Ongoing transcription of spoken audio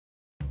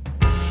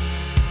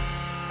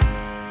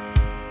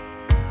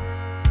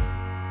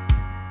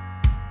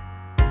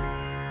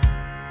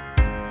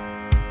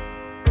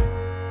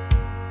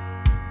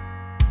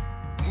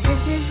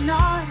is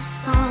not a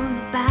song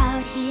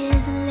about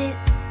his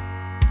lips.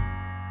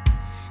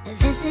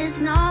 This is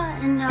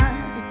not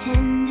another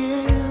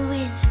tender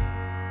wish.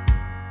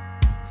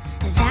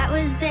 That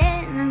was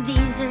then and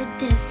these are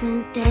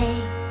different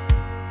days.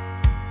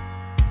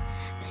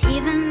 But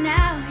even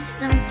now I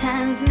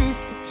sometimes miss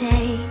the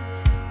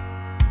taste.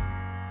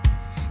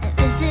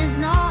 This is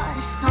not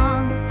a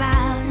song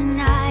about a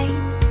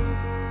night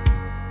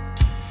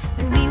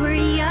when we were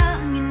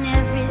young and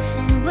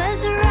everything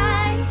was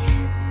right,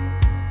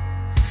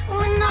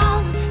 when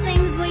all the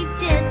things we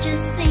did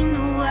just seemed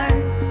to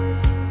work.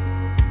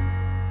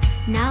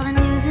 Now the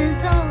news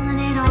is old and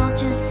it all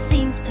just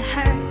seems to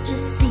hurt,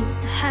 just seems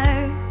to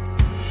hurt.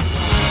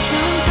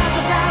 Don't talk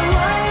about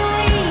what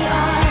we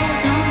are,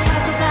 don't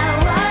talk about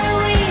what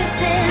we've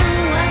been.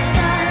 What's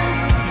done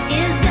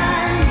is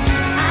done,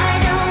 I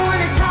don't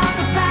want to talk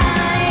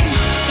about it.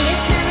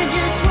 It's never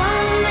just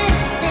one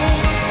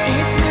mistake,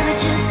 it's never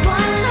just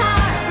one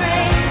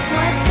heartbreak.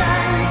 What's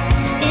done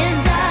is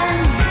done,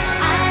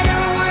 I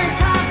don't want to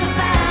talk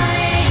about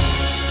it.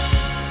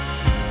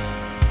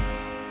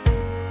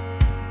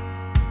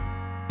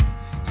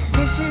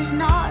 This is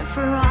not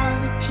for all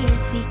the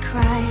tears we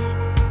cried.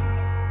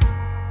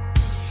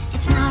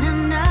 It's not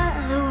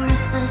another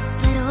worthless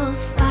little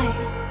fight.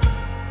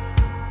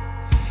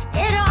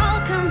 It all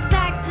comes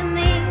back to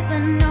me, but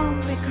no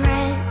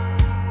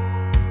regrets.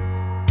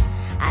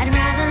 I'd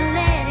rather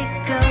let it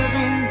go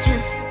than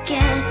just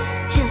forget,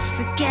 just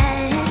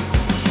forget.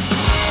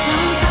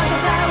 Don't talk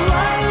about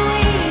what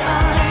we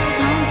are,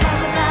 don't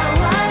talk about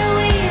what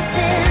we've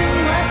been.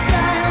 What's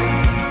done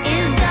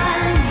is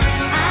done,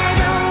 I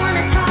don't want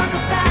to talk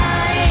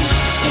about it.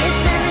 It's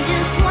never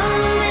just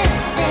one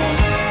mistake,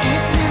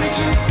 it's never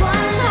just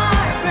one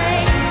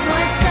heartbreak.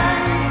 What's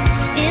done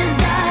is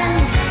done,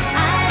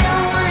 I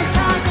don't want to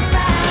talk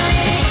about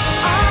it.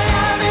 All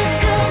of the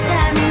good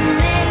that we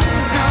made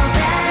was all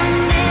that a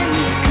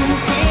memory can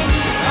take.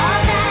 It's all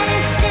that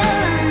is still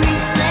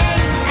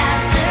unexplained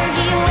after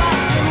he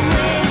walked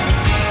away.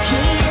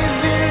 He is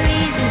the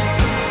reason,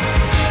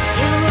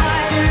 you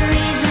are the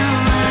reason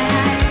why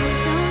I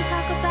don't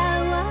talk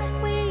about what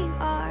we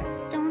are,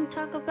 don't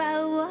talk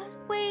about what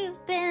we've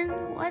been.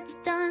 What's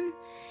done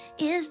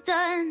is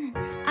done,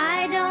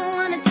 I don't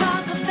want to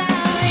talk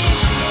about it.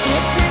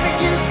 It's never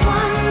just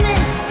one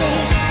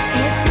mistake,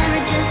 it's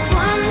never just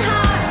one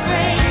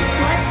heartbreak.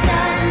 What's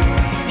done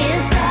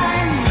is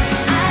done,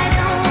 I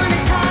don't want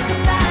to talk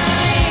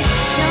about it.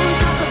 Don't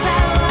talk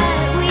about what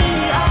we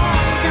are,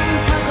 don't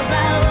talk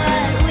about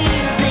what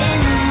we've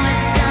been.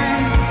 What's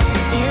done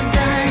is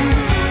done,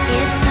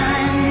 it's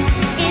done,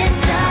 it's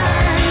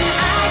done.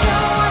 I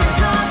don't want to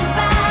talk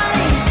about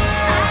it,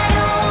 I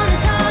don't want to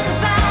talk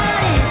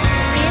about it.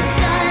 It's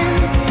done,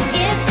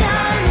 it's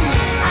done,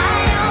 I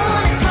don't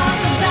want to talk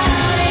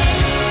about it.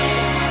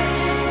 It's never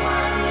just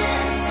one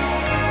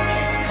mistake,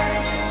 it's never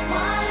just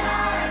one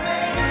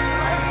heartbreak.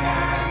 What's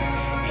done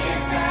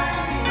is done,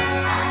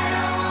 I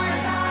don't want to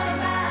talk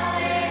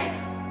about it.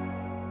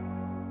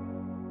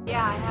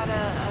 Yeah, I had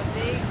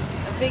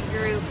a big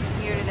group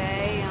here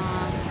today.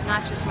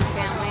 Not just my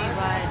family,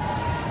 but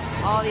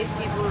all these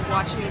people who've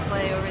watched me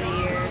play over the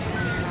years.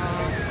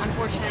 And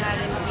unfortunately, I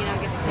didn't,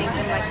 get to thank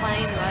them by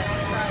playing. But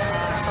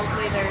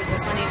hopefully, there's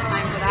plenty of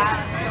time for that.